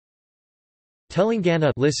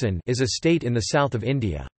Telangana is a state in the south of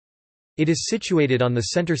India. It is situated on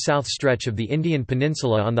the centre-south stretch of the Indian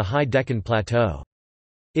peninsula on the high Deccan Plateau.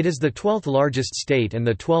 It is the 12th largest state and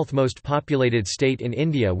the 12th most populated state in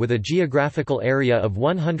India with a geographical area of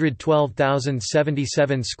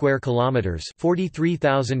 112,077 square kilometers,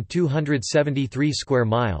 43,273 square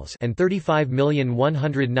miles, and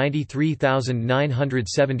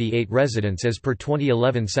 35,193,978 residents as per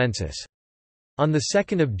 2011 census. On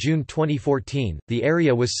 2 June 2014, the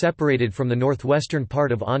area was separated from the northwestern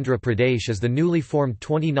part of Andhra Pradesh as the newly formed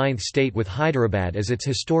 29th state with Hyderabad as its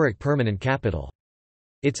historic permanent capital.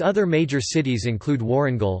 Its other major cities include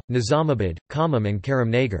Warangal, Nizamabad, Khammam and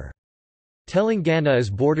Karimnagar. Telangana is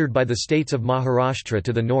bordered by the states of Maharashtra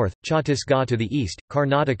to the north, Chhattisgarh to the east,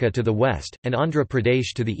 Karnataka to the west, and Andhra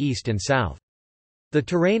Pradesh to the east and south. The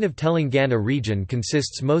terrain of Telangana region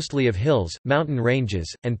consists mostly of hills, mountain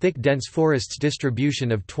ranges, and thick dense forests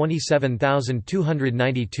distribution of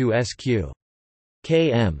 27,292 sq.km.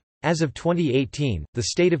 As of 2018, the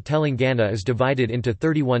state of Telangana is divided into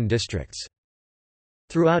 31 districts.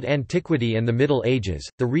 Throughout antiquity and the Middle Ages,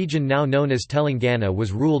 the region now known as Telangana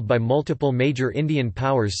was ruled by multiple major Indian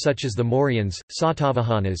powers such as the Mauryans,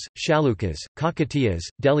 Satavahanas, Chalukyas, Kakatiyas,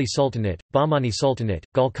 Delhi Sultanate, Bahmani Sultanate,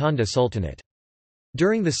 Golconda Sultanate.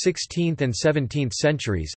 During the 16th and 17th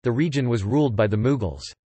centuries, the region was ruled by the Mughals.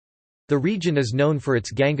 The region is known for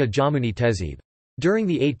its Ganga Jamuni Tehzeeb. During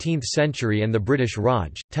the 18th century and the British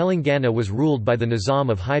Raj, Telangana was ruled by the Nizam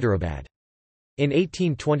of Hyderabad. In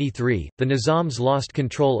 1823, the Nizams lost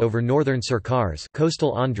control over northern Sarkars,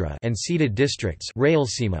 coastal Andhra, and ceded districts,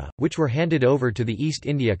 Rayalaseema, which were handed over to the East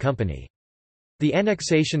India Company. The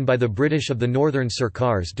annexation by the British of the northern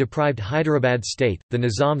Sarkars deprived Hyderabad state, the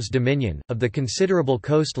Nizam's dominion, of the considerable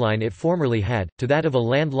coastline it formerly had, to that of a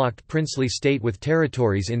landlocked princely state with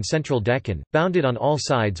territories in central Deccan, bounded on all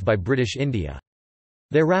sides by British India.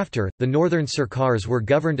 Thereafter, the northern Sarkars were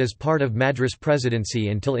governed as part of Madras Presidency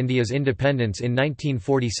until India's independence in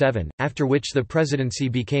 1947, after which the presidency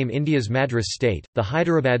became India's Madras state. The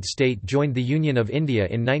Hyderabad state joined the Union of India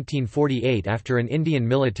in 1948 after an Indian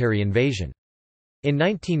military invasion. In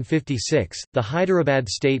 1956, the Hyderabad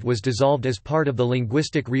state was dissolved as part of the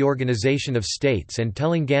linguistic reorganization of states and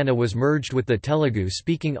Telangana was merged with the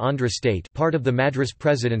Telugu-speaking Andhra state, part of the Madras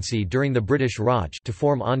Presidency during the British Raj, to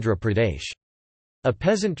form Andhra Pradesh. A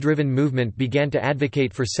peasant-driven movement began to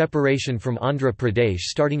advocate for separation from Andhra Pradesh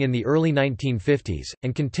starting in the early 1950s,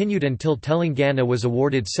 and continued until Telangana was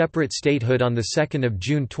awarded separate statehood on 2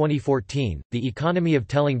 June 2014. The economy of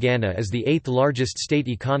Telangana is the 8th largest state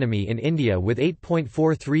economy in India with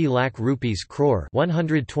 8.43 lakh rupees crore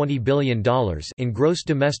 $120 billion in gross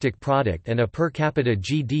domestic product and a per capita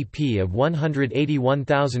GDP of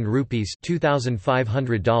 181,000 rupees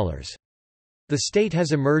 $2,500. The state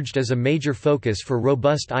has emerged as a major focus for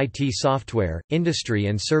robust IT software, industry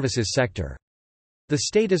and services sector. The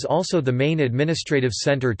state is also the main administrative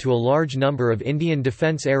centre to a large number of Indian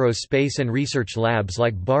defence aerospace and research labs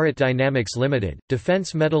like Bharat Dynamics Limited,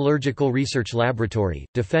 Defence Metallurgical Research Laboratory,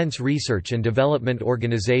 Defence Research and Development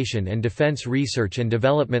Organisation and Defence Research and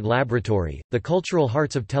Development Laboratory. The cultural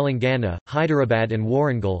hearts of Telangana, Hyderabad and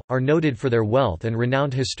Warangal, are noted for their wealth and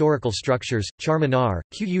renowned historical structures, Charminar,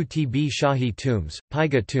 Qutb Shahi tombs,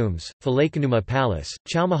 Paiga tombs, Falaikanuma Palace,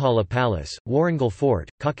 Chowmahala Palace, Warangal Fort,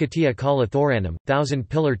 Kakatiya Kala Thoranam,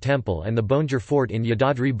 Thousand-Pillar Temple and the Bonjar Fort in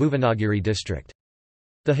Yadadri Bhuvanagiri district.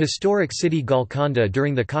 The historic city Golconda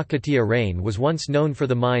during the Kakatiya reign was once known for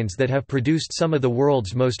the mines that have produced some of the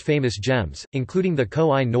world's most famous gems, including the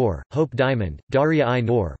Koh-i-Noor, Hope Diamond,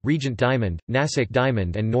 Darya-i-Noor, Regent Diamond, Nasik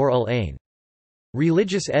Diamond and Noor-ul-Ain.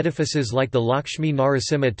 Religious edifices like the Lakshmi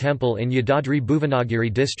Narasimha Temple in Yadadri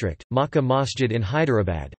Bhuvanagiri district, Makkah Masjid in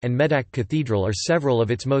Hyderabad, and Medak Cathedral are several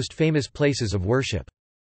of its most famous places of worship.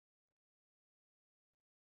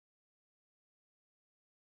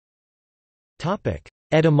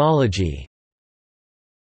 Etymology.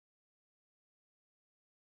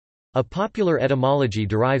 A popular etymology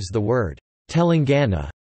derives the word Telangana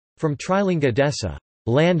from Trilinga Desa,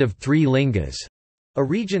 land of three lingas, a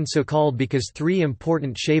region so called because three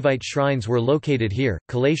important Shaivite shrines were located here,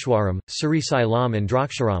 Kaleshwaram, Srisailam and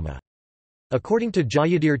Draksharama. According to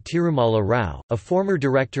Jayadir Tirumala Rao, a former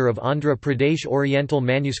director of Andhra Pradesh Oriental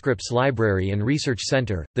Manuscripts Library and Research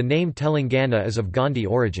Centre, the name Telangana is of Gandhi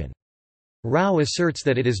origin. Rao asserts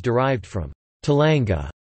that it is derived from Telanga,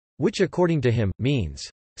 which according to him, means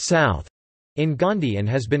south in Gandhi and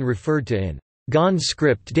has been referred to in Gand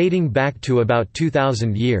script dating back to about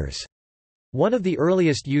 2000 years. One of the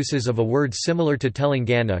earliest uses of a word similar to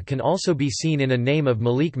Telangana can also be seen in a name of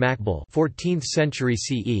Malik Makbul 14th century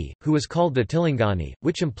CE, who was called the Tilangani,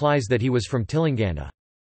 which implies that he was from Telangana.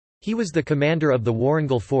 He was the commander of the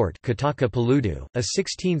Warangal fort Kataka Paludu, a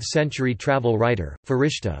 16th-century travel writer,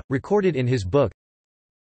 Farishta, recorded in his book,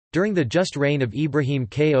 during the just reign of Ibrahim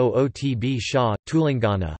Qutb Shah,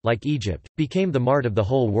 Telangana, like Egypt, became the mart of the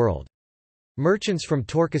whole world. Merchants from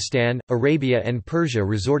Turkestan, Arabia and Persia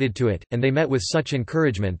resorted to it, and they met with such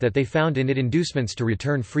encouragement that they found in it inducements to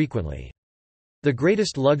return frequently. The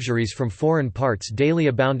greatest luxuries from foreign parts daily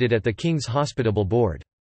abounded at the king's hospitable board.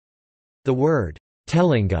 The word,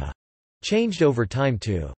 Telanga, changed over time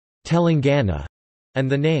to Telangana,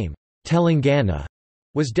 and the name, Telangana,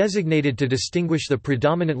 was designated to distinguish the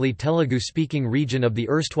predominantly Telugu-speaking region of the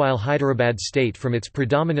erstwhile Hyderabad state from its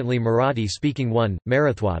predominantly Marathi-speaking one,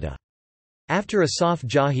 Marathwada. After Asaf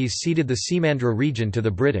Jahi ceded the Simandra region to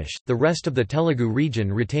the British, the rest of the Telugu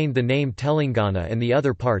region retained the name Telangana and the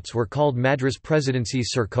other parts were called Madras Presidency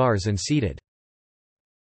Sarkars and ceded.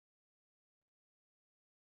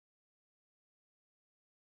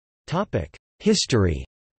 History.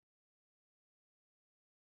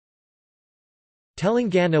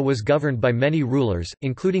 Telangana was governed by many rulers,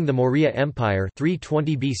 including the Maurya Empire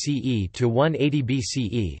 320 BCE to 180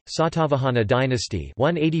 BCE, Satavahana Dynasty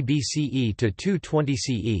 180 BCE to 220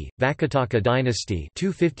 CE, Vakataka Dynasty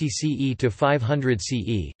 250 CE to 500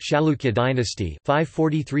 CE, Chalukya Dynasty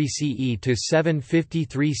 543 CE to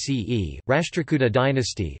 753 CE, Rashtrakuta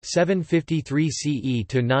Dynasty 753 CE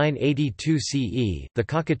to 982 CE, the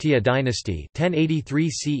Kakatiya Dynasty 1083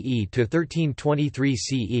 CE to 1323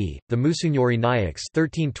 CE, the Musunyori Nayaks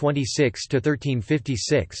 1326 to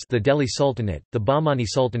 1356, the Delhi Sultanate, the Bahmani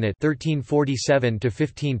Sultanate 1347 to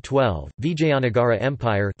 1512, Vijayanagara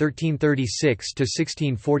Empire 1336 to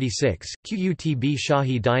 1646, Qutb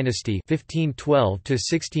Shahi Dynasty 1512 to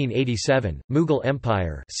 1687, Mughal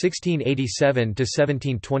Empire 1687 to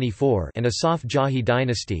 1724, and Asaf Jahi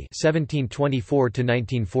Dynasty 1724 to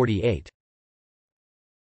 1948.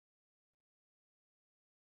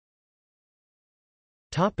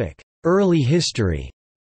 Topic: Early history.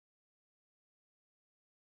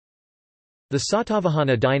 The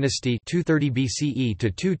Satavahana dynasty 230 BCE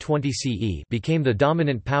to 220 CE became the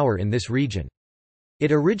dominant power in this region.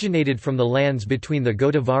 It originated from the lands between the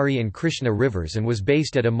Godavari and Krishna rivers and was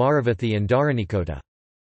based at Amaravathi and Dharanikota.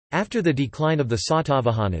 After the decline of the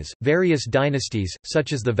Satavahanas, various dynasties,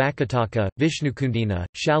 such as the Vakataka, Vishnukundina,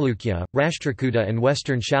 Chalukya, Rashtrakuta and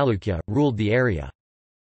Western Chalukya, ruled the area.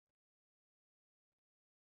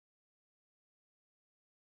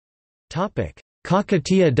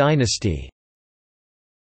 Kakatiya Dynasty.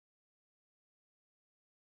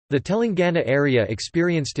 The Telangana area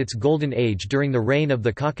experienced its golden age during the reign of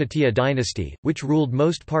the Kakatiya dynasty, which ruled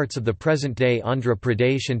most parts of the present-day Andhra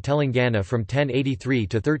Pradesh and Telangana from 1083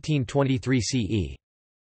 to 1323 CE.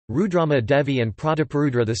 Rudrama Devi and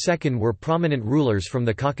Prataparudra II were prominent rulers from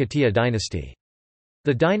the Kakatiya dynasty.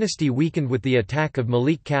 The dynasty weakened with the attack of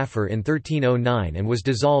Malik Kafur in 1309 and was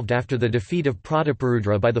dissolved after the defeat of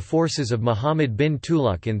Prataparudra by the forces of Muhammad bin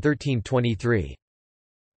Tughlaq in 1323.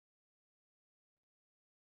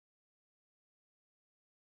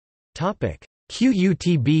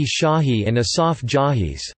 Qutb Shahi and Asaf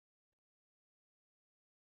Jahis.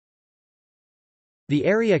 The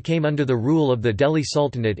area came under the rule of the Delhi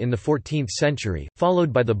Sultanate in the 14th century,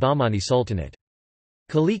 followed by the Bahmani Sultanate.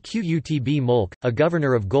 Kali Qutb Mulk, a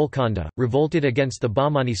governor of Golconda, revolted against the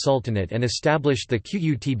Bahmani Sultanate and established the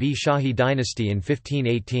Qutb Shahi dynasty in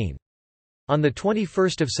 1518. On 21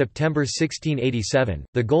 September 1687,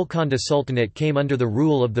 the Golconda Sultanate came under the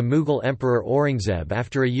rule of the Mughal Emperor Aurangzeb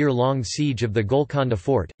after a year-long siege of the Golconda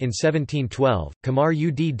fort. In 1712,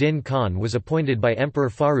 Qamar-ud-Din Khan was appointed by Emperor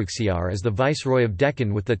Farrukhsiyar as the Viceroy of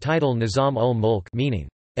Deccan with the title Nizam-ul-Mulk, meaning,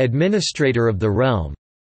 "administrator of the realm."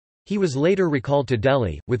 He was later recalled to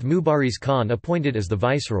Delhi, with Mubariz Khan appointed as the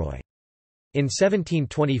viceroy. In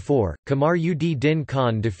 1724, Qamar-ud-Din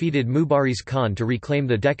Khan defeated Mubariz Khan to reclaim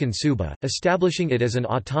the Deccan Suba, establishing it as an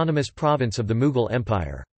autonomous province of the Mughal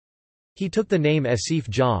Empire. He took the name Asif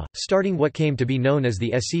Jah, starting what came to be known as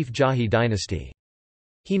the Asif Jahi dynasty.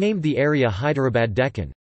 He named the area Hyderabad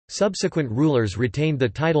Deccan. Subsequent rulers retained the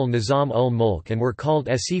title Nizam-ul-Mulk and were called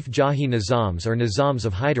Asif Jahi Nizams or Nizams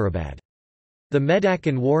of Hyderabad. The Medak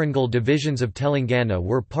and Warangal divisions of Telangana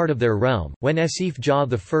were part of their realm. When Asif Jah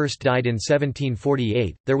I died in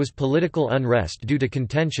 1748, there was political unrest due to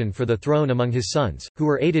contention for the throne among his sons, who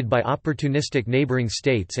were aided by opportunistic neighbouring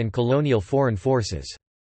states and colonial foreign forces.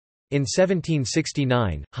 In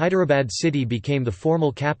 1769, Hyderabad city became the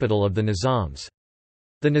formal capital of the Nizams.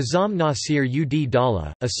 The Nizam Nasir ud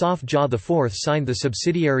Dawla, Asaf Jah IV signed the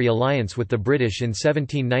subsidiary alliance with the British in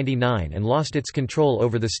 1799 and lost its control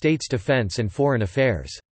over the state's defence and foreign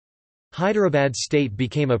affairs. Hyderabad state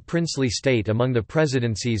became a princely state among the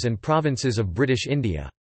presidencies and provinces of British India.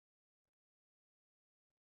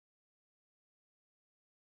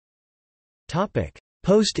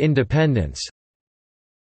 Post-independence.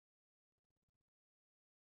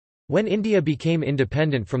 When India became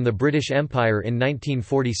independent from the British Empire in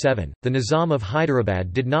 1947, the Nizam of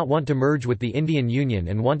Hyderabad did not want to merge with the Indian Union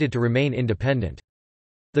and wanted to remain independent.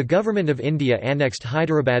 The Government of India annexed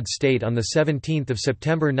Hyderabad state on 17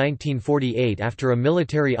 September 1948 after a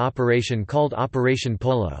military operation called Operation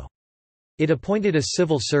Polo. It appointed a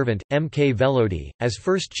civil servant, M. K. Velodi, as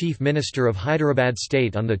first Chief Minister of Hyderabad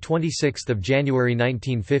state on 26 January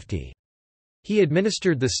 1950. He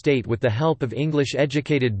administered the state with the help of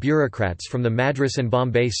English-educated bureaucrats from the Madras and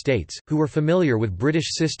Bombay states, who were familiar with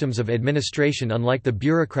British systems of administration unlike the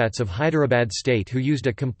bureaucrats of Hyderabad state who used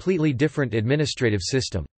a completely different administrative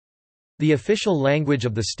system. The official language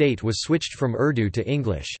of the state was switched from Urdu to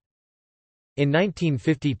English. In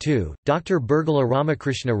 1952, Dr. Burgala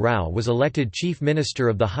Ramakrishna Rao was elected Chief Minister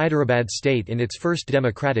of the Hyderabad state in its first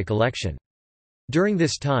democratic election. During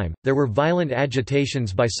this time, there were violent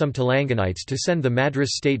agitations by some Telanganites to send the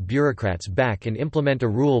Madras state bureaucrats back and implement a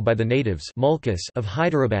rule by the natives of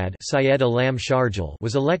Hyderabad. Syed Alam Sharjil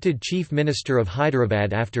was elected Chief Minister of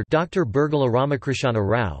Hyderabad after Dr. Burgala Ramakrishna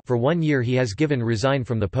Rao. For 1 year he has given resign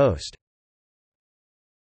from the post.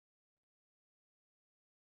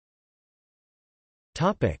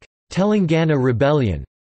 Telangana Rebellion.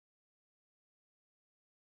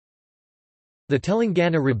 The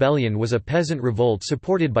Telangana Rebellion was a peasant revolt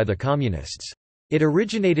supported by the Communists. It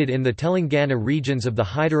originated in the Telangana regions of the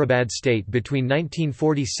Hyderabad state between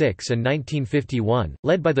 1946 and 1951,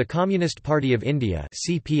 led by the Communist Party of India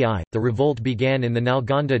 (CPI). The revolt began in the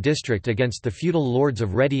Nalgonda district against the feudal lords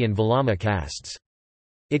of Reddy and Velama castes.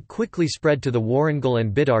 It quickly spread to the Warangal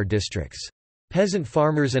and Bidar districts. Peasant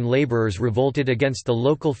farmers and labourers revolted against the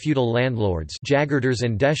local feudal landlords Jagirdars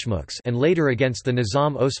and Deshmukhs and later against the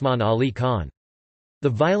Nizam Osman Ali Khan. The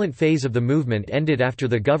violent phase of the movement ended after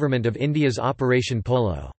the Government of India's Operation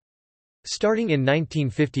Polo. Starting in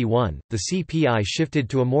 1951, the CPI shifted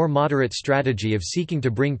to a more moderate strategy of seeking to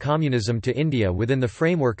bring communism to India within the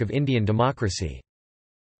framework of Indian democracy.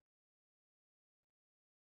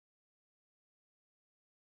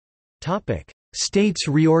 States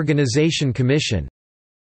Reorganisation Commission.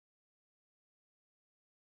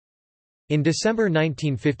 In December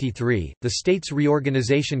 1953, the States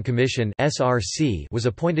Reorganisation Commission (SRC) was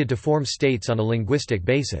appointed to form states on a linguistic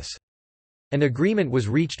basis. An agreement was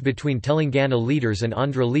reached between Telangana leaders and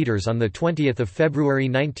Andhra leaders on 20 February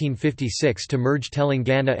 1956 to merge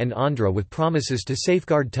Telangana and Andhra with promises to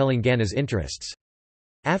safeguard Telangana's interests.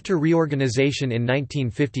 After reorganisation in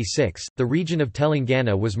 1956, the region of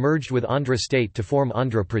Telangana was merged with Andhra state to form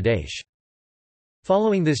Andhra Pradesh.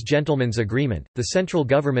 Following this gentleman's agreement, the central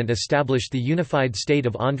government established the unified state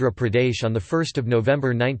of Andhra Pradesh on 1 November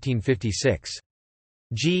 1956.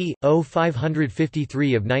 G. O.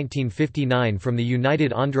 553 of 1959 from the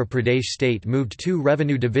united Andhra Pradesh state moved 2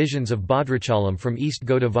 revenue divisions of Bhadrachalam from East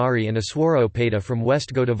Godavari and Aswaropeta from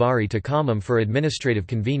West Godavari to Khammam for administrative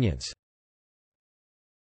convenience.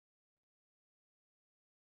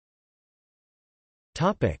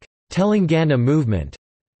 Telangana movement.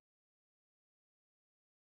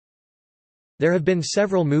 There have been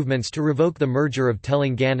several movements to revoke the merger of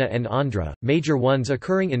Telangana and Andhra, major ones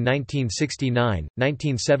occurring in 1969,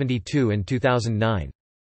 1972 and 2009.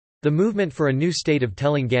 The movement for a new state of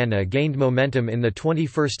Telangana gained momentum in the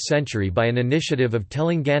 21st century by an initiative of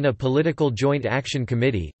Telangana Political Joint Action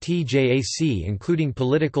Committee, TJAC, including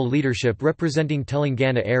political leadership representing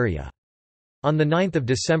Telangana area. On 9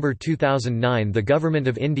 December 2009 the Government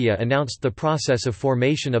of India announced the process of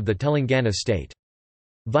formation of the Telangana state.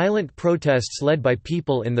 Violent protests led by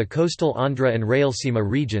people in the coastal Andhra and Rayalaseema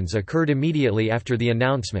regions occurred immediately after the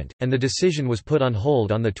announcement, and the decision was put on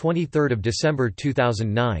hold on 23 December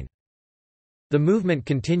 2009. The movement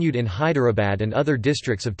continued in Hyderabad and other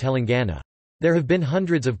districts of Telangana. There have been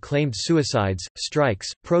hundreds of claimed suicides, strikes,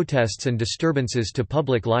 protests and disturbances to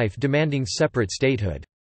public life demanding separate statehood.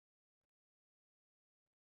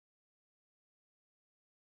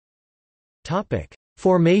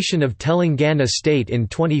 Formation of Telangana state in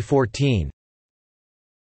 2014.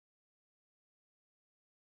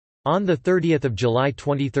 On 30 July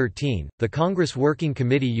 2013, the Congress Working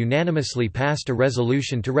Committee unanimously passed a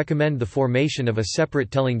resolution to recommend the formation of a separate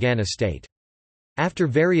Telangana state. After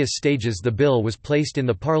various stages the bill was placed in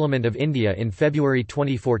the Parliament of India in February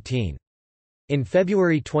 2014. In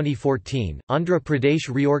February 2014, Andhra Pradesh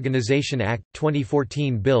Reorganisation Act,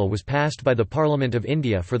 2014 bill was passed by the Parliament of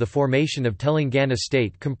India for the formation of Telangana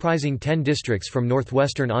state comprising 10 districts from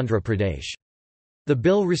northwestern Andhra Pradesh. The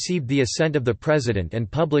bill received the assent of the President and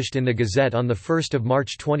published in the Gazette on 1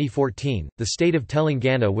 March 2014. The state of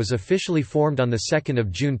Telangana was officially formed on 2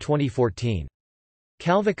 June 2014.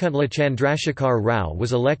 Kalvakuntla Chandrasekhar Rao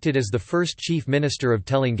was elected as the first Chief Minister of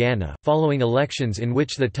Telangana, following elections in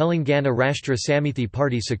which the Telangana Rashtra Samiti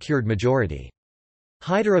party secured majority.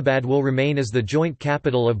 Hyderabad will remain as the joint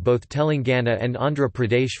capital of both Telangana and Andhra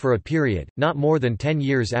Pradesh for a period, not more than 10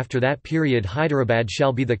 years after that period. Hyderabad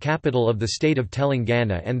shall be the capital of the state of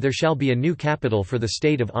Telangana and there shall be a new capital for the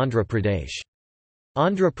state of Andhra Pradesh.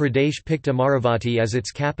 Andhra Pradesh picked Amaravati as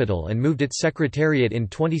its capital and moved its secretariat in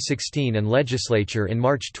 2016 and legislature in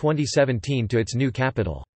March 2017 to its new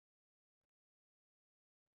capital.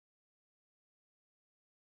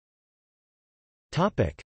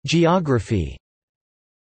 Geography.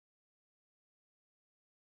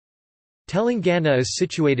 Telangana is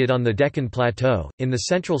situated on the Deccan Plateau, in the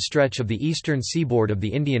central stretch of the eastern seaboard of the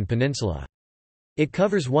Indian peninsula. It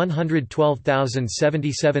covers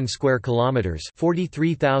 112,077 square kilometers,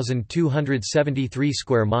 43,273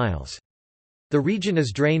 square miles. The region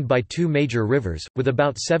is drained by two major rivers, with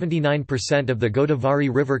about 79% of the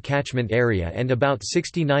Godavari River catchment area and about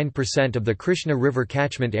 69% of the Krishna River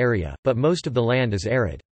catchment area, but most of the land is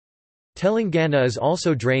arid. Telangana is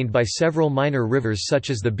also drained by several minor rivers such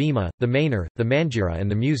as the Bhima, the Manar, the Manjira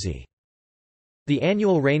and the Musi. The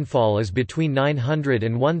annual rainfall is between 900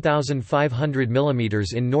 and 1,500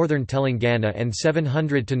 mm in northern Telangana and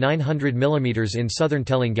 700 to 900 mm in southern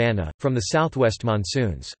Telangana, from the southwest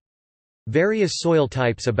monsoons. Various soil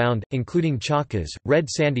types abound, including chakas, red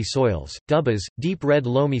sandy soils, dubbas, deep red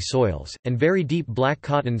loamy soils, and very deep black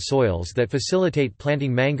cotton soils that facilitate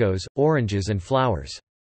planting mangoes, oranges and flowers.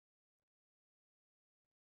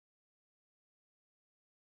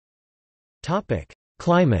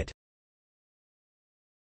 Climate.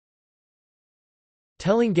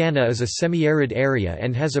 Telangana is a semi-arid area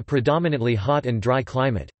and has a predominantly hot and dry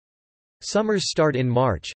climate. Summers start in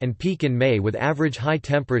March, and peak in May with average high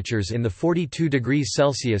temperatures in the 42 degrees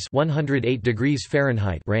Celsius (108 degrees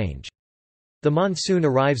Fahrenheit) range. The monsoon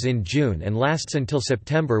arrives in June and lasts until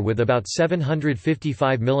September with about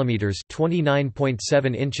 755 mm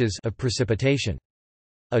 (29.7 inches) of precipitation.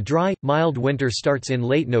 A dry, mild winter starts in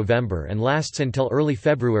late November and lasts until early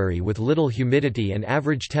February with little humidity and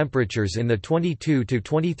average temperatures in the 22 to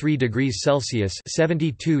 23 degrees Celsius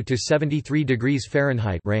 (72 to 73 degrees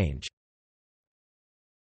Fahrenheit) range.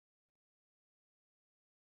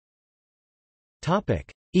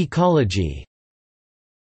 Ecology.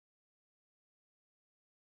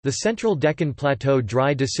 The Central Deccan Plateau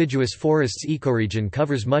dry deciduous forests ecoregion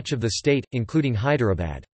covers much of the state, including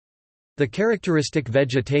Hyderabad. The characteristic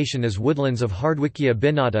vegetation is woodlands of Hardwickia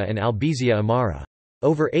binnata and Albizia amara.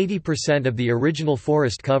 Over 80% of the original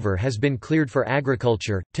forest cover has been cleared for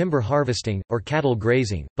agriculture, timber harvesting, or cattle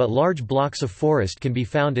grazing, but large blocks of forest can be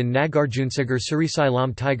found in Nagarjunsagar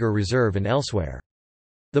Srisailam Tiger Reserve and elsewhere.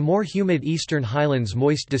 The more humid eastern highlands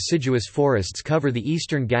moist deciduous forests cover the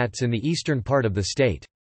eastern Ghats in the eastern part of the state.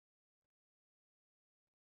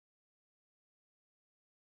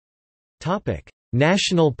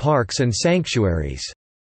 National parks and sanctuaries.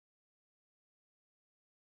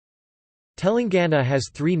 Telangana has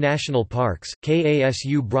three national parks,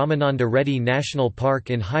 Kasu Brahmananda Reddy National Park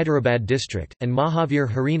in Hyderabad district, and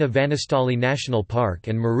Mahavir Harina Vanastali National Park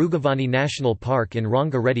and Marugavani National Park in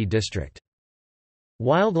Ranga Reddy district.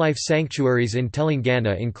 Wildlife sanctuaries in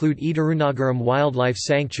Telangana include Idarunagaram Wildlife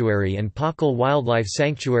Sanctuary and Pakal Wildlife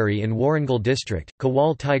Sanctuary in Warangal District,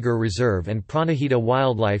 Kawal Tiger Reserve and Pranahita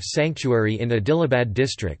Wildlife Sanctuary in Adilabad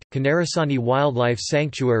District, Kanarasani Wildlife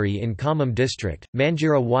Sanctuary in Khammam District,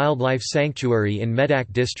 Manjira Wildlife Sanctuary in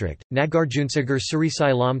Medak District, Nagarjunsagar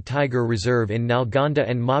Srisailam Tiger Reserve in Nalgonda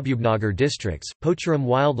and Mahbubnagar districts, Pocharam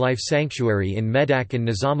Wildlife Sanctuary in Medak and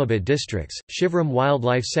Nizamabad districts, Shivram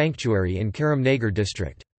Wildlife Sanctuary in Karimnagar District.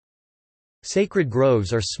 Sacred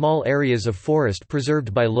groves are small areas of forest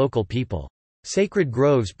preserved by local people. Sacred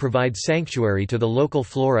groves provide sanctuary to the local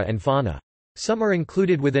flora and fauna. Some are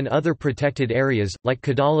included within other protected areas, like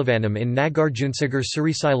Kadalavanam in Nagarjunsagar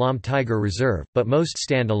Srisailam Tiger Reserve, but most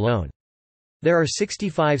stand alone. There are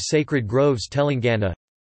 65 sacred groves Telangana,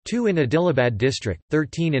 2 in Adilabad district,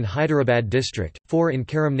 13 in Hyderabad district, 4 in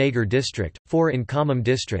Karimnagar district, 4 in Khammam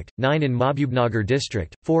district, 9 in Mahbubnagar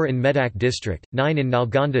district, 4 in Medak district, 9 in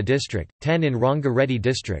Nalgonda district, 10 in Ranga Reddy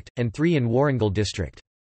district, and 3 in Warangal district.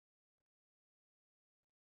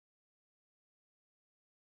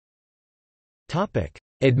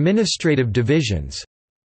 Administrative divisions.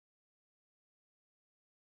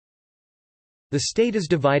 The state is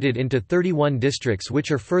divided into 31 districts,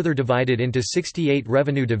 which are further divided into 68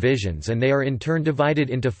 revenue divisions, and they are in turn divided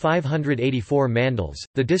into 584 mandals.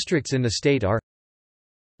 The districts in the state are: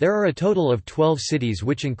 there are a total of 12 cities,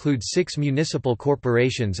 which include 6 municipal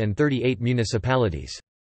corporations and 38 municipalities.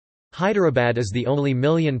 Hyderabad is the only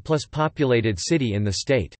million-plus populated city in the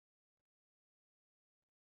state.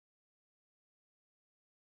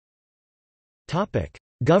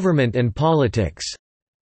 Government and politics.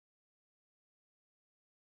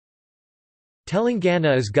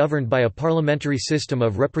 Telangana is governed by a parliamentary system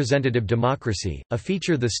of representative democracy, a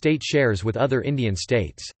feature the state shares with other Indian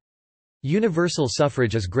states. Universal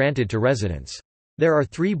suffrage is granted to residents. There are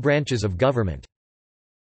 3 branches of government.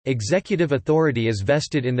 Executive authority is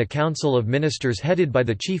vested in the Council of Ministers headed by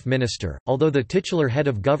the Chief Minister, although the titular head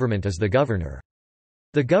of government is the Governor.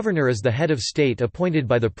 The Governor is the head of state appointed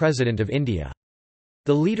by the President of India.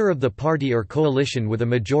 The leader of the party or coalition with a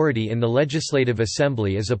majority in the Legislative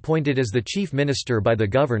Assembly is appointed as the Chief Minister by the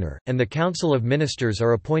Governor, and the Council of Ministers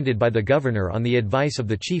are appointed by the Governor on the advice of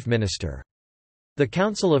the Chief Minister. The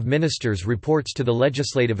Council of Ministers reports to the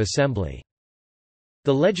Legislative Assembly.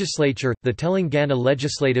 The legislature, the Telangana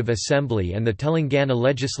Legislative Assembly and the Telangana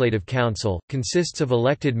Legislative Council, consists of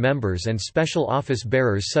elected members and special office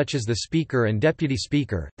bearers such as the Speaker and Deputy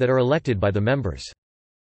Speaker, that are elected by the members.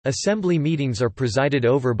 Assembly meetings are presided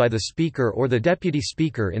over by the Speaker or the Deputy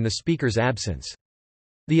Speaker in the Speaker's absence.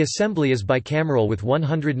 The Assembly is bicameral with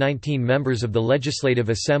 119 members of the Legislative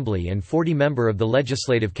Assembly and 40 members of the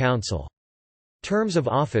Legislative Council. Terms of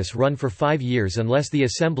office run for 5 years unless the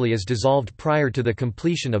Assembly is dissolved prior to the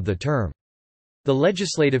completion of the term. The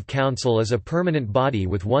Legislative Council is a permanent body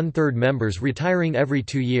with 1/3 members retiring every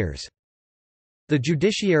 2 years. The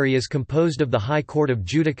judiciary is composed of the High Court of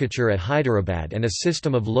Judicature at Hyderabad and a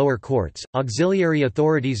system of lower courts, auxiliary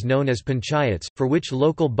authorities known as panchayats, for which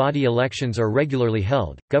local body elections are regularly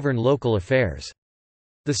held, govern local affairs.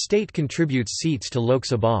 The state contributes seats to Lok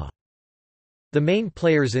Sabha. The main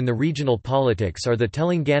players in the regional politics are the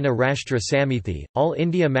Telangana Rashtra Samithi, All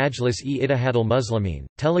India Majlis-e-Ittihadul Muslimin,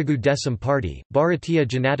 Telugu Desam Party, Bharatiya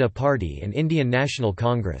Janata Party and Indian National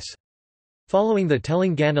Congress. Following the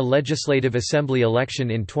Telangana Legislative Assembly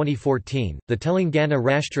election in 2014, the Telangana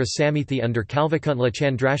Rashtra Samithi under Kalvakuntla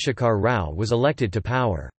Chandrasekhar Rao was elected to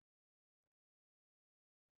power.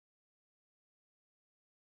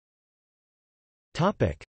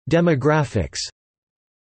 Demographics.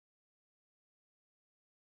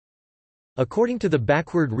 According to the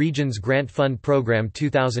Backward Regions Grant Fund Program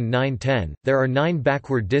 2009-10, there are 9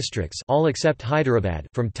 backward districts, all except Hyderabad,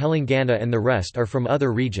 from Telangana and the rest are from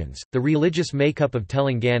other regions. The religious makeup of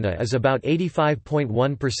Telangana is about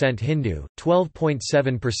 85.1% Hindu,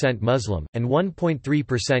 12.7% Muslim, and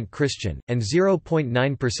 1.3% Christian, and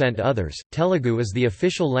 0.9% others. Telugu is the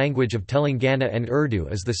official language of Telangana and Urdu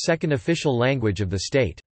is the second official language of the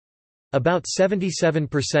state. About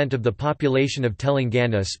 77% of the population of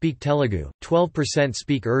Telangana speak Telugu, 12%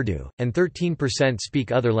 speak Urdu, and 13%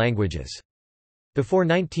 speak other languages. Before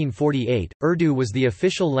 1948, Urdu was the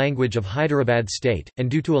official language of Hyderabad state,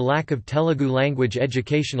 and due to a lack of Telugu language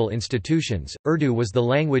educational institutions, Urdu was the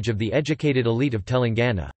language of the educated elite of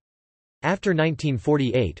Telangana. After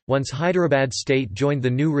 1948, once Hyderabad state joined the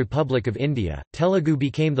new Republic of India, Telugu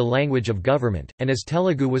became the language of government, and as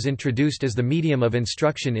Telugu was introduced as the medium of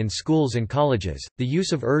instruction in schools and colleges, the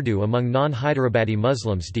use of Urdu among non-Hyderabadi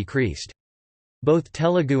Muslims decreased. Both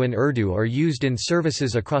Telugu and Urdu are used in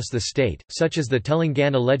services across the state, such as the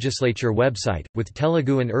Telangana Legislature website, with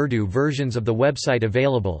Telugu and Urdu versions of the website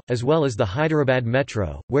available, as well as the Hyderabad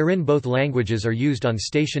Metro, wherein both languages are used on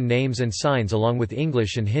station names and signs along with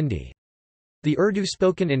English and Hindi. The Urdu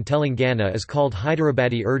spoken in Telangana is called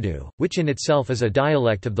Hyderabadi Urdu, which in itself is a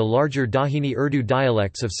dialect of the larger Dahini Urdu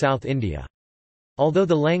dialects of South India. Although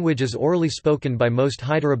the language is orally spoken by most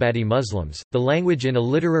Hyderabadi Muslims, the language in a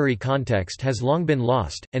literary context has long been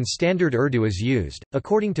lost, and Standard Urdu is used.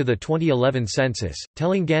 According to the 2011 census,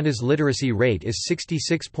 Telangana's literacy rate is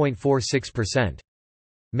 66.46%.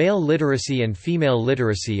 Male literacy and female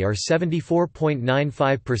literacy are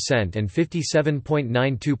 74.95% and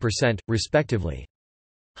 57.92%, respectively.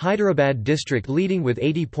 Hyderabad district leading with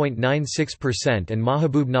 80.96% and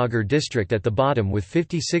Mahabubnagar district at the bottom with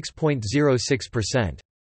 56.06%.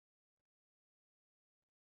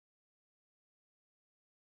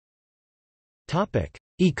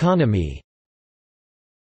 Economy.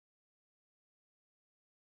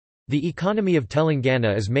 The economy of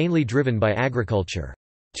Telangana is mainly driven by agriculture.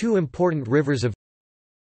 2 important rivers of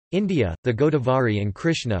India, the Godavari and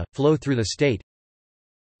Krishna, flow through the state,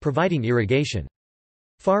 providing irrigation.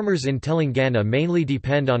 Farmers in Telangana mainly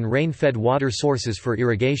depend on rain-fed water sources for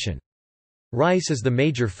irrigation. Rice is the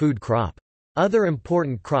major food crop. Other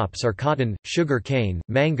important crops are cotton, sugar cane,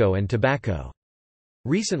 mango and tobacco.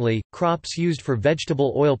 Recently, crops used for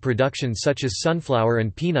vegetable oil production such as sunflower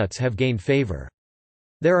and peanuts have gained favor.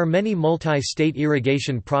 There are many multi-state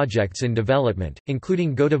irrigation projects in development,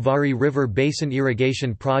 including Godavari River Basin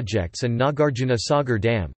Irrigation Projects and Nagarjuna Sagar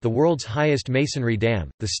Dam, the world's highest masonry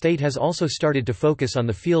dam. The state has also started to focus on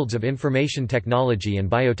the fields of information technology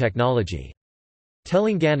and biotechnology.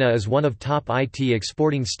 Telangana is one of top IT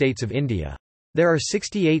exporting states of India. There are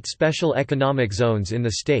 68 special economic zones in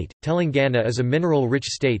the state. Telangana is a mineral-rich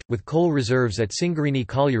state, with coal reserves at Singarini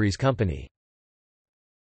Collieries Company.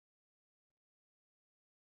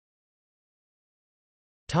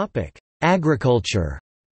 Agriculture.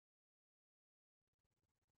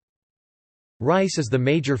 Rice is the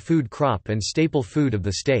major food crop and staple food of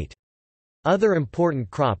the state. Other important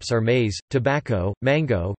crops are maize, tobacco,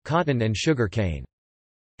 mango, cotton and sugar cane.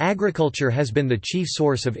 Agriculture has been the chief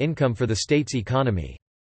source of income for the state's economy.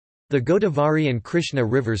 The Godavari and Krishna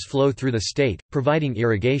rivers flow through the state, providing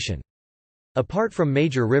irrigation. Apart from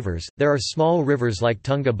major rivers, there are small rivers like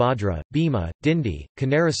Tungabhadra, Bhima, Dindi,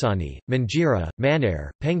 Kanarasani, Manjira, Manair,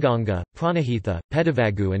 Penganga, Pranahitha,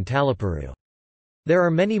 Pedavagu and Talapuru. There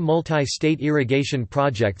are many multi-state irrigation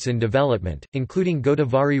projects in development, including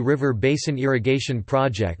Godavari River Basin Irrigation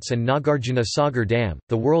Projects and Nagarjuna Sagar Dam,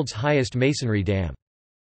 the world's highest masonry dam.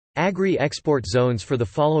 Agri-export zones for the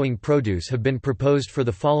following produce have been proposed for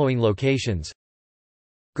the following locations: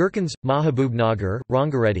 Gherkins, Mahabubnagar,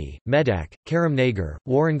 Rangareddy, Medak, Karimnagar,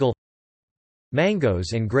 Warangal.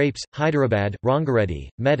 Mangoes and grapes, Hyderabad, Rangareddy,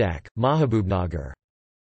 Medak, Mahabubnagar.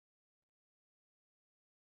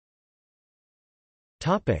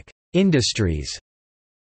 Industries.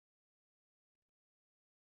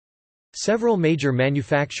 Several major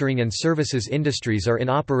manufacturing and services industries are in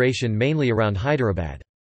operation mainly around Hyderabad.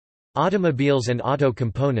 Automobiles and auto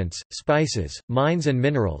components, spices, mines and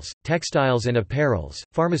minerals, textiles and apparels,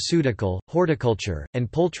 pharmaceutical, horticulture, and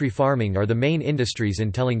poultry farming are the main industries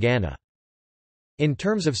in Telangana. In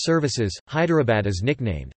terms of services, Hyderabad is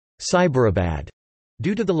nicknamed Cyberabad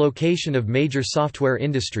due to the location of major software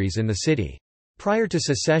industries in the city. Prior to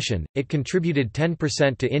secession, it contributed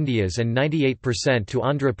 10% to India's and 98% to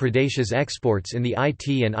Andhra Pradesh's exports in the IT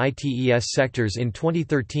and ITES sectors in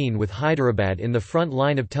 2013, with Hyderabad in the front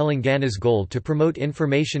line of Telangana's goal to promote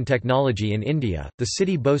information technology in India. The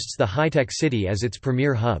city boasts the high-tech city as its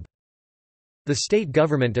premier hub. The state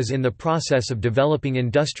government is in the process of developing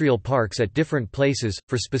industrial parks at different places,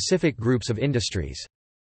 for specific groups of industries.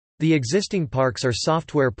 The existing parks are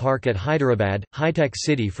Software Park at Hyderabad, High-Tech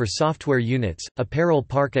City for software units, Apparel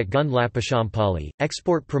Park at Gundlapashampalli,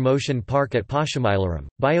 Export Promotion Park at Pashamailaram,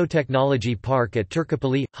 Biotechnology Park at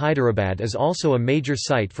Turkapalli. Hyderabad is also a major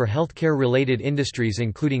site for healthcare-related industries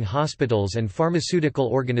including hospitals and pharmaceutical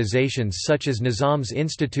organizations such as Nizam's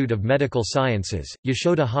Institute of Medical Sciences,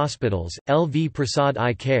 Yashoda Hospitals, L.V. Prasad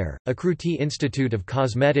Eye Care, Akruti Institute of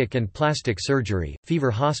Cosmetic and Plastic Surgery,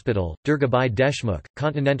 Fever Hospital, Durgabai Deshmukh,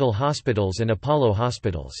 Continental Hospitals and Apollo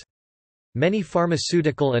Hospitals. Many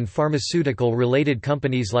pharmaceutical and pharmaceutical-related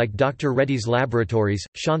companies like Dr. Reddy's Laboratories,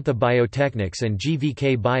 Shantha Biotechnics and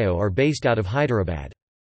GVK Bio are based out of Hyderabad.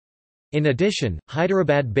 In addition,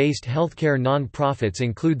 Hyderabad-based healthcare non-profits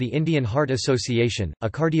include the Indian Heart Association, a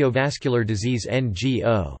cardiovascular disease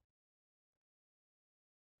NGO.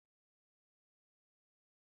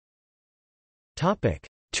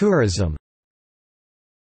 Tourism.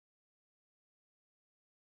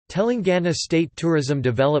 Telangana State Tourism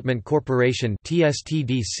Development Corporation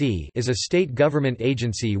 (TSTDC) is a state government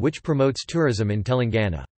agency which promotes tourism in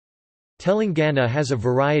Telangana. Telangana has a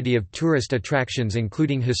variety of tourist attractions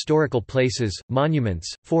including historical places,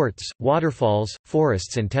 monuments, forts, waterfalls,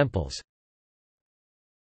 forests and temples.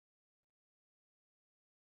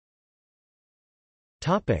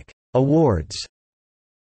 Awards.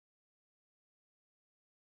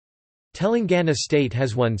 Telangana State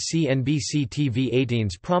has won CNBC TV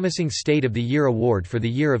 18's Promising State of the Year Award for the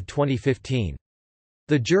year of 2015.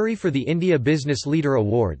 The jury for the India Business Leader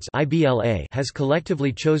Awards (IBLA) has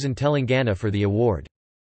collectively chosen Telangana for the award.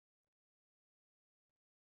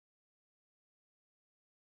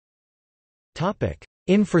 Topic: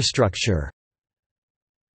 Infrastructure.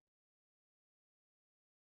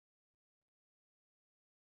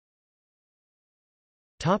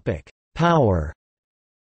 Topic: Power.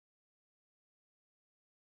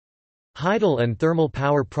 Hydel and thermal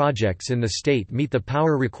power projects in the state meet the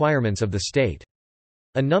power requirements of the state.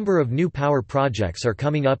 A number of new power projects are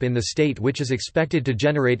coming up in the state which is expected to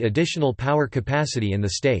generate additional power capacity in the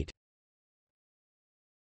state.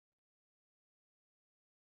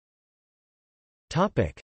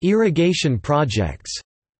 Irrigation projects.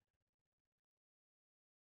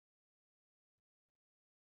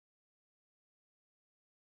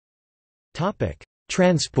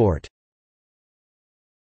 Transport.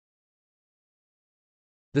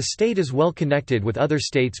 The state is well connected with other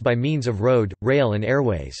states by means of road, rail and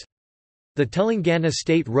airways. The Telangana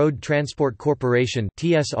State Road Transport Corporation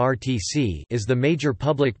 (TSRTC) is the major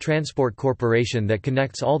public transport corporation that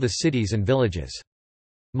connects all the cities and villages.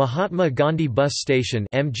 Mahatma Gandhi Bus Station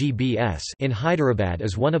 (MGBS) in Hyderabad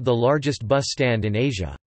is one of the largest bus stand in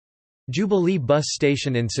Asia. Jubilee Bus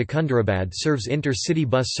Station in Secunderabad serves inter-city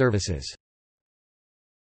bus services.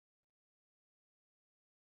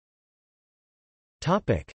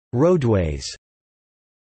 Roadways.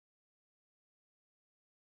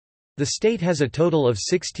 The state has a total of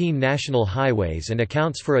 16 national highways and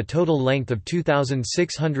accounts for a total length of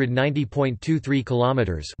 2690.23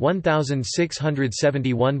 kilometers,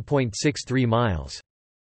 1671.63 miles.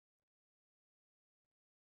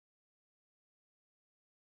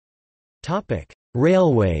 Topic: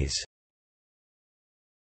 Railways.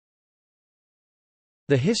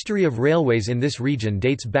 The history of railways in this region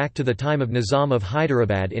dates back to the time of Nizam of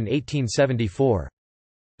Hyderabad in 1874.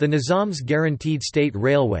 The Nizam's Guaranteed State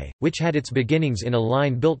Railway, which had its beginnings in a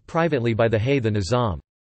line built privately by the the Nizam.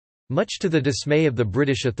 Much to the dismay of the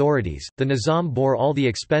British authorities, the Nizam bore all the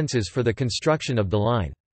expenses for the construction of the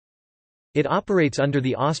line. It operates under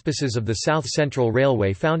the auspices of the South Central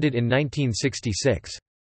Railway founded in 1966.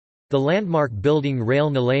 The landmark building Rail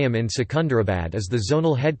Nilayam in Secunderabad is the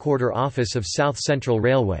zonal headquarter office of South Central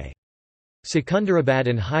Railway. Secunderabad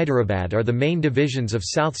and Hyderabad are the main divisions of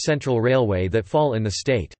South Central Railway that fall in the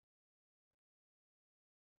state.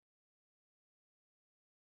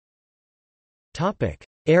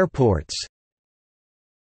 Airports.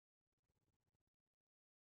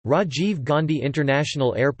 Rajiv Gandhi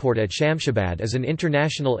International Airport at Shamshabad is an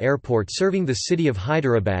international airport serving the city of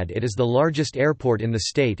Hyderabad. It is the largest airport in the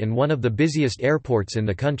state and one of the busiest airports in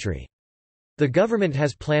the country. The government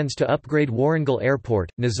has plans to upgrade Warangal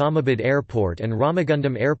Airport, Nizamabad Airport and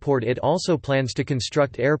Ramagundam Airport. It also plans to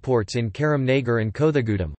construct airports in Karimnagar and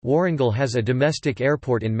Kothagudem. Warangal has a domestic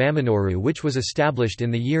airport in Mamanoru which was established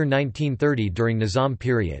in the year 1930 during Nizam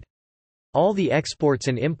period. All the exports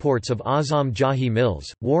and imports of Azam Jahi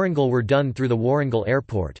mills, Warangal were done through the Warangal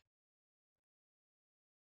Airport.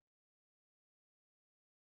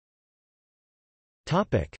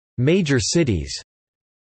 Major cities.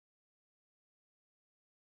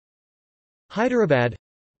 Hyderabad,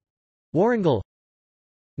 Warangal,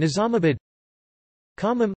 Nizamabad,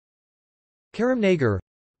 Khammam, Karimnagar,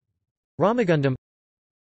 Ramagundam,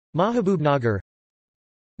 Mahabubnagar,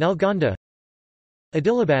 Nalgonda,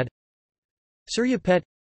 Adilabad, Suryapet,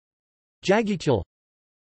 Jagityal,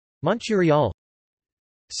 Manchiryal,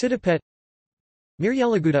 Siddipet,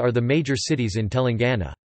 Miryalaguda are the major cities in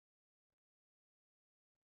Telangana.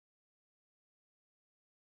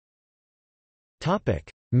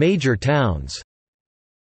 Major towns.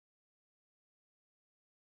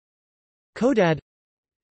 Kodad,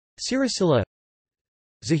 Sirasila,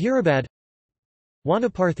 Zahirabad,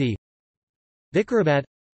 Wanaparthi, Vikarabad,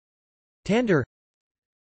 Tandur,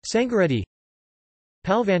 Sangareddy,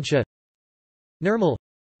 Palvansha, Nirmal,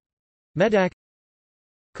 Medak,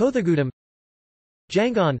 Kothagudem,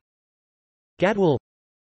 Jangon, Gadwal,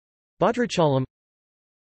 Bhadrachalam,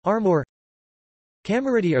 Armoor,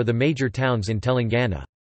 Kamareddy are the major towns in Telangana.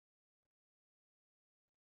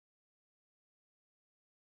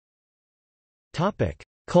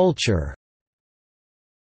 Culture.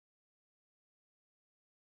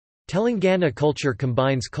 Telangana culture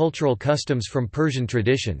combines cultural customs from Persian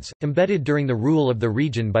traditions, embedded during the rule of the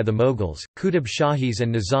region by the Mughals, Qutb Shahis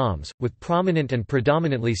and Nizams, with prominent and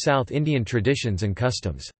predominantly South Indian traditions and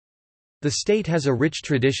customs. The state has a rich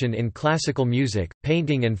tradition in classical music,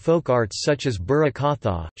 painting and folk arts such as Burra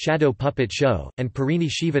Katha, shadow puppet show, and Parini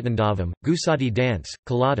Shivatandavam, Gusati dance,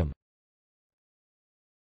 Kaladam.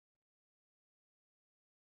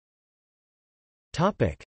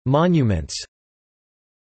 Monuments.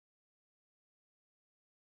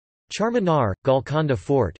 Charminar, Golconda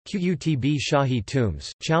Fort, Qutb Shahi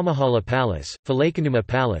Tombs, Chowmahala Palace, Falakanuma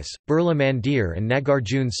Palace, Birla Mandir and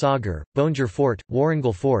Nagarjun Sagar, Bonjar Fort,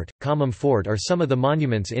 Warangal Fort, Khammam Fort are some of the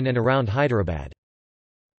monuments in and around Hyderabad.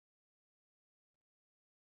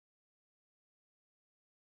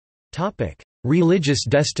 Religious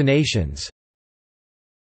destinations.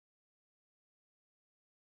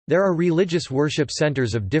 There are religious worship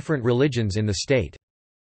centers of different religions in the state.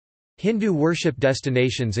 Hindu worship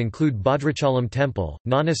destinations include Bhadrachalam Temple,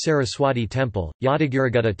 Nana Saraswati Temple,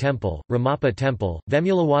 Yadagirigutta Temple, Ramappa Temple,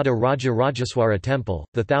 Vemulawada Raja Rajeswara Temple,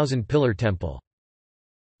 the Thousand Pillar Temple.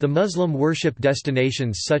 The Muslim worship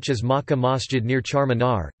destinations such as Makkah Masjid near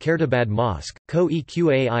Charminar, Khairtabad Mosque,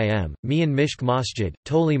 Ko-Eqaim, Mian Mishk Masjid,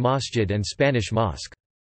 Toli Masjid and Spanish Mosque.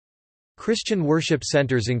 Christian worship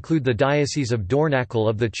centres include the Diocese of Doornakal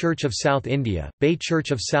of the Church of South India, Bay Church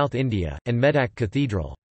of South India, and Medak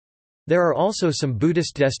Cathedral. There are also some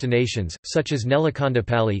Buddhist destinations, such as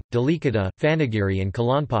Nelakondapalli, Dalikata, Fanagiri and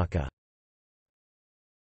Kalanpaka.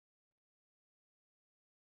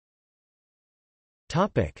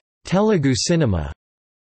 Telugu cinema.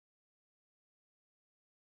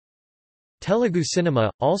 Telugu cinema,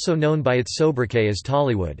 also known by its sobriquet as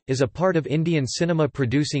Tollywood, is a part of Indian cinema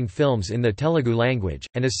producing films in the Telugu language,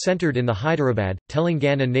 and is centred in the Hyderabad,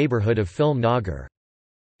 Telangana neighbourhood of Film Nagar.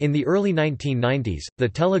 In the early 1990s, the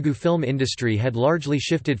Telugu film industry had largely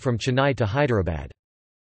shifted from Chennai to Hyderabad.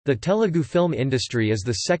 The Telugu film industry is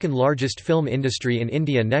the second largest film industry in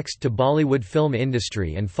India next to Bollywood film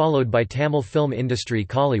industry and followed by Tamil film industry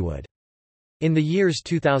Kollywood. In the years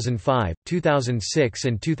 2005, 2006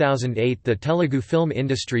 and 2008 the Telugu film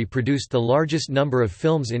industry produced the largest number of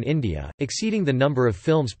films in India, exceeding the number of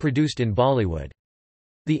films produced in Bollywood.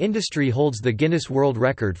 The industry holds the Guinness World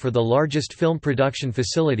Record for the largest film production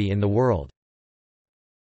facility in the world.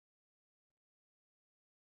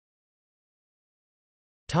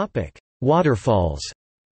 Waterfalls.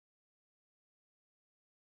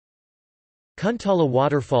 Kuntala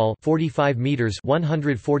Waterfall 45 meters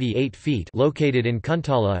 148 feet located in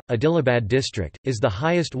Kuntala, Adilabad district, is the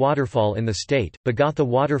highest waterfall in the state. Bagatha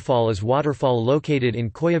Waterfall is waterfall located in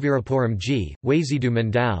Koyavirapuram G, Wazidu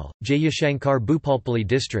Mandal, Jayashankar Bhupalpally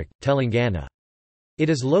district, Telangana. It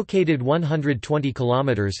is located 120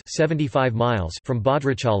 kilometers 75 miles from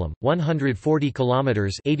Bhadrachalam, 140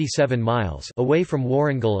 kilometers 87 miles away from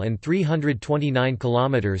Warangal and 329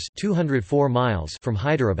 kilometers 204 miles from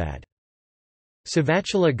Hyderabad.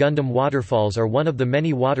 Savachala Gundam waterfalls are one of the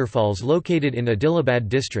many waterfalls located in Adilabad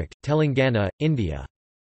district, Telangana, India.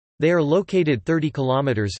 They are located 30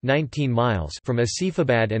 kilometers 19 miles from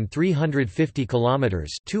Asifabad and 350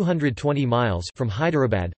 kilometers 220 miles from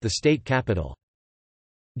Hyderabad, the state capital.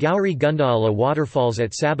 Gauri Gundala waterfalls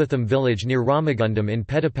at Sabatham village near Ramagundam in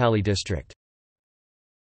Peddapalli district.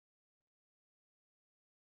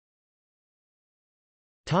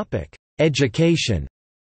 Education.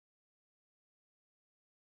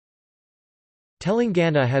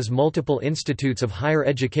 Telangana has multiple institutes of higher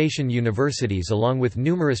education universities along with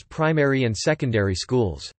numerous primary and secondary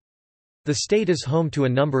schools. The state is home to a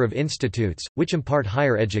number of institutes, which impart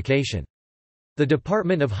higher education. The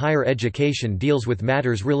Department of Higher Education deals with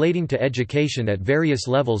matters relating to education at various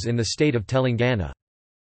levels in the state of Telangana.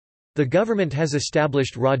 The government has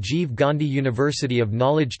established Rajiv Gandhi University of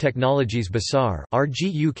Knowledge Technologies Basar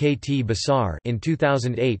in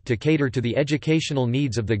 2008 to cater to the educational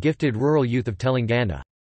needs of the gifted rural youth of Telangana.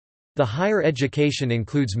 The higher education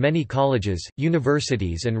includes many colleges,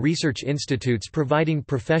 universities and research institutes providing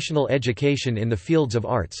professional education in the fields of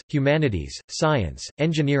arts, humanities, science,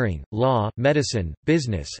 engineering, law, medicine,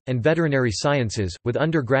 business, and veterinary sciences, with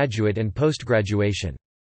undergraduate and postgraduation.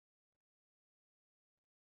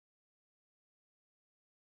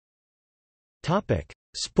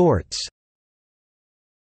 Sports.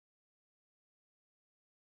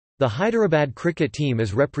 The Hyderabad cricket team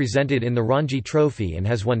is represented in the Ranji Trophy and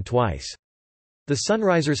has won twice. The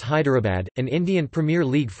Sunrisers Hyderabad, an Indian Premier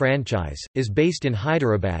League franchise, is based in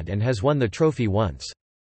Hyderabad and has won the trophy once.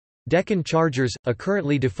 Deccan Chargers, a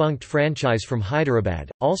currently defunct franchise from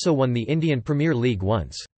Hyderabad, also won the Indian Premier League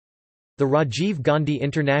once. The Rajiv Gandhi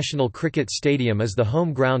International Cricket Stadium is the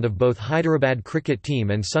home ground of both Hyderabad cricket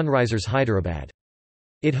team and Sunrisers Hyderabad.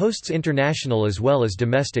 It hosts international as well as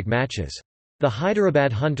domestic matches. The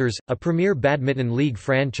Hyderabad Hunters, a Premier Badminton League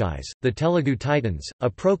franchise, the Telugu Titans, a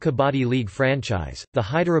Pro Kabaddi League franchise, the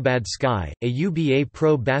Hyderabad Sky, a UBA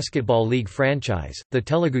Pro Basketball League franchise, the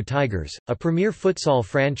Telugu Tigers, a Premier Futsal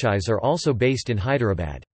franchise are also based in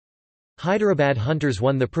Hyderabad. Hyderabad Hunters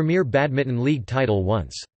won the Premier Badminton League title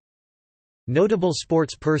once. Notable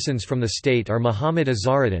sports persons from the state are Muhammad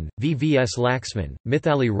Azharuddin, VVS Laxman,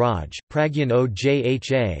 Mithali Raj, Pragyan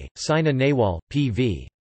Ojha, Saina Nehwal, P.V.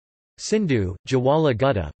 Sindhu, Jawala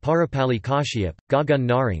Gutta, Parapalli Kashyap, Gagan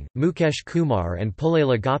Narang, Mukesh Kumar and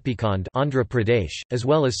Pulela Gopikant Andhra Pradesh, as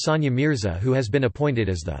well as Sanya Mirza who has been appointed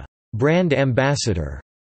as the brand ambassador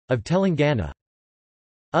of Telangana.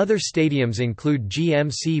 Other stadiums include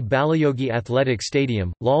GMC Balayogi Athletic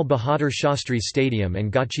Stadium, Lal Bahadur Shastri Stadium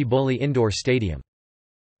and Gachibowli Indoor Stadium.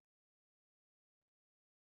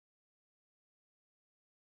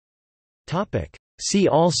 See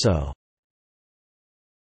also: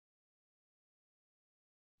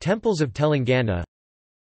 Temples of Telangana,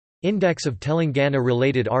 Index of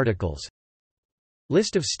Telangana-related articles.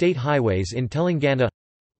 List of state highways in Telangana.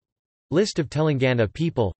 List of Telangana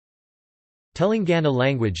people. Telangana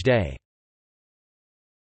Language Day